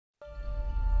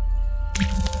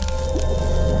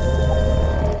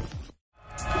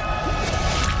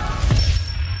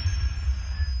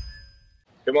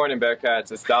Good morning,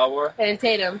 Bearcats. It's Dalwar and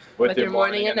Tatum with your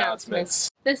morning announcements.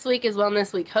 This week is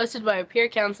Wellness Week, hosted by our peer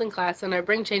counseling class and our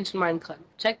Bring Change in Mind Club.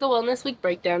 Check the Wellness Week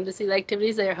breakdown to see the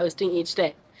activities they are hosting each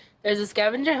day. There's a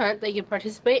scavenger hunt that you can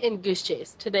participate in Goose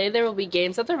Chase. Today there will be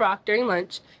games at the Rock during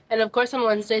lunch, and of course on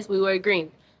Wednesdays we wear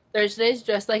green. Thursdays,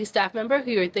 dress like a staff member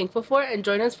who you're thankful for, and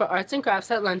join us for arts and crafts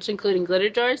at lunch, including glitter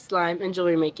jars, slime, and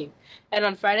jewelry making. And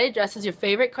on Friday, dress as your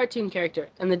favorite cartoon character,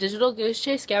 and the digital Goose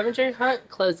Chase scavenger hunt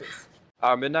closes.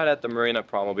 Our Midnight at the Marina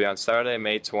prom will be on Saturday,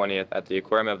 May 20th at the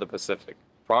Aquarium of the Pacific.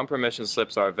 Prom permission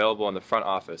slips are available in the front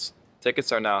office.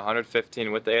 Tickets are now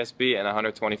 $115 with the ASB and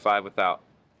 $125 without.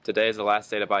 Today is the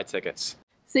last day to buy tickets.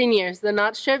 Seniors, the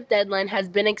not stripped deadline has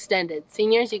been extended.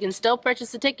 Seniors, you can still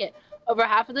purchase a ticket. Over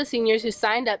half of the seniors who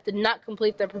signed up did not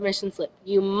complete their permission slip.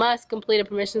 You must complete a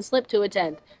permission slip to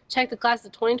attend. Check the Class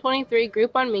of 2023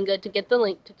 group on Mingo to get the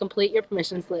link to complete your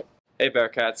permission slip. Hey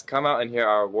Bearcats, come out and hear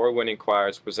our award-winning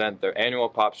choirs present their annual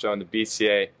pop show in the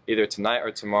BCA either tonight or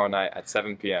tomorrow night at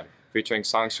 7 p.m., featuring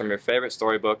songs from your favorite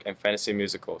storybook and fantasy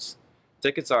musicals.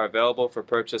 Tickets are available for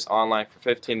purchase online for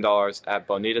 $15 at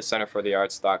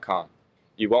bonitacenterforthearts.com.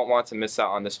 You won't want to miss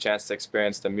out on this chance to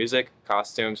experience the music,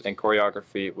 costumes, and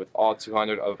choreography with all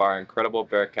 200 of our incredible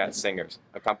Bearcat singers,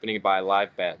 accompanied by a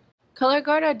live band. Color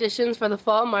Guard auditions for the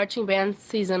fall marching band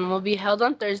season will be held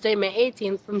on Thursday, May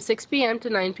 18th from 6 p.m. to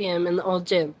 9 p.m. in the old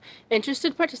gym.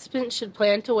 Interested participants should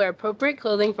plan to wear appropriate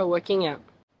clothing for working out.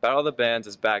 Battle of the Bands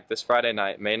is back this Friday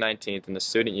night, May 19th in the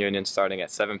Student Union starting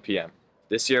at 7 p.m.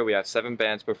 This year we have 7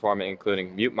 bands performing,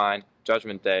 including Mute Mind,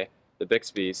 Judgment Day, the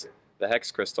Bixby's, the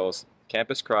Hex Crystals,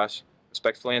 Campus Crush,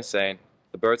 Respectfully Insane,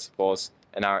 the Birdsiples,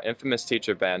 and our infamous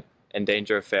teacher band, In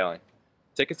Danger of Failing.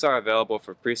 Tickets are available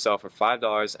for pre-sale for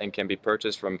 $5 and can be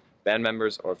purchased from band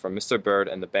members or from Mr. Bird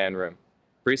in the band room.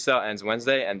 Pre-sale ends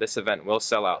Wednesday and this event will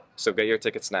sell out, so get your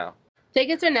tickets now.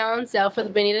 Tickets are now on sale for the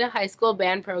Bonita High School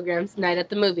Band Program's Night at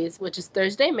the Movies, which is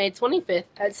Thursday, May 25th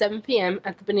at 7 p.m.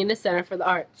 at the Bonita Center for the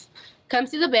Arts. Come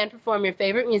see the band perform your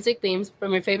favorite music themes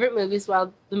from your favorite movies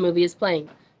while the movie is playing.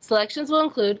 Selections will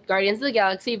include Guardians of the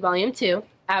Galaxy Volume 2,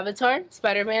 Avatar,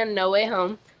 Spider-Man No Way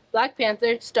Home, Black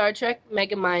Panther, Star Trek,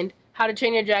 Megamind, How to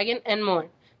Train Your Dragon, and more.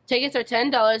 Tickets are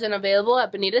 $10 and available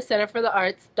at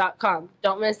bonitacenterforthearts.com.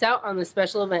 Don't miss out on this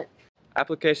special event.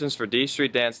 Applications for D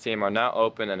Street Dance Team are now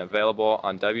open and available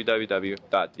on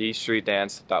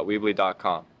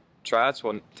www.dstreetdance.weebly.com. Tryouts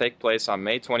will take place on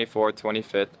May 24th,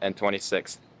 25th, and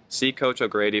 26th. See Coach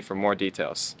O'Grady for more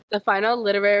details. The final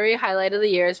literary highlight of the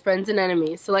year is Friends and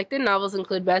Enemies. Selected novels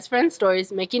include best friend stories,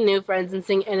 making new friends, and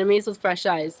seeing enemies with fresh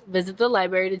eyes. Visit the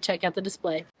library to check out the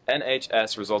display.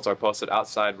 NHS results are posted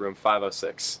outside room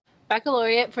 506.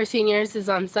 Baccalaureate for seniors is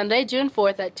on Sunday, June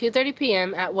 4th at 2:30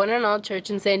 p.m. at One and All Church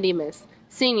in San Dimas.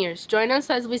 Seniors, join us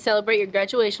as we celebrate your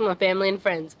graduation with family and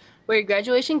friends. Wear your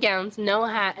graduation gowns, no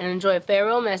hat, and enjoy a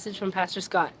farewell message from Pastor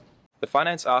Scott. The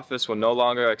Finance Office will no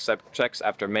longer accept checks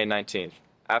after May 19th.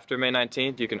 After May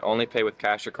 19th, you can only pay with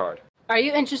cash or card. Are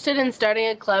you interested in starting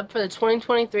a club for the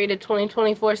 2023 to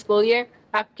 2024 school year?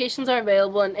 Applications are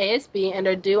available in ASB and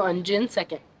are due on June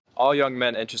 2nd. All young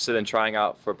men interested in trying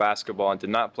out for basketball and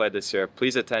did not play this year,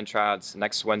 please attend tryouts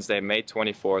next Wednesday, May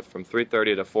 24th from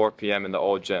 3:30 to 4 p.m. in the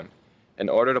old gym. In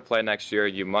order to play next year,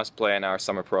 you must play in our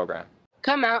summer program.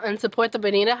 Come out and support the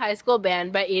Bonita High School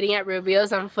Band by eating at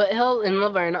Rubio's on Foothill in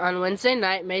Laverne on Wednesday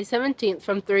night, May 17th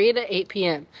from 3 to 8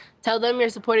 p.m. Tell them you're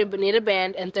supporting Bonita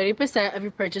Band and 30% of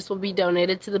your purchase will be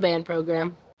donated to the band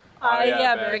program.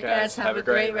 Yeah, Bearcats, have a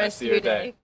great rest of your day.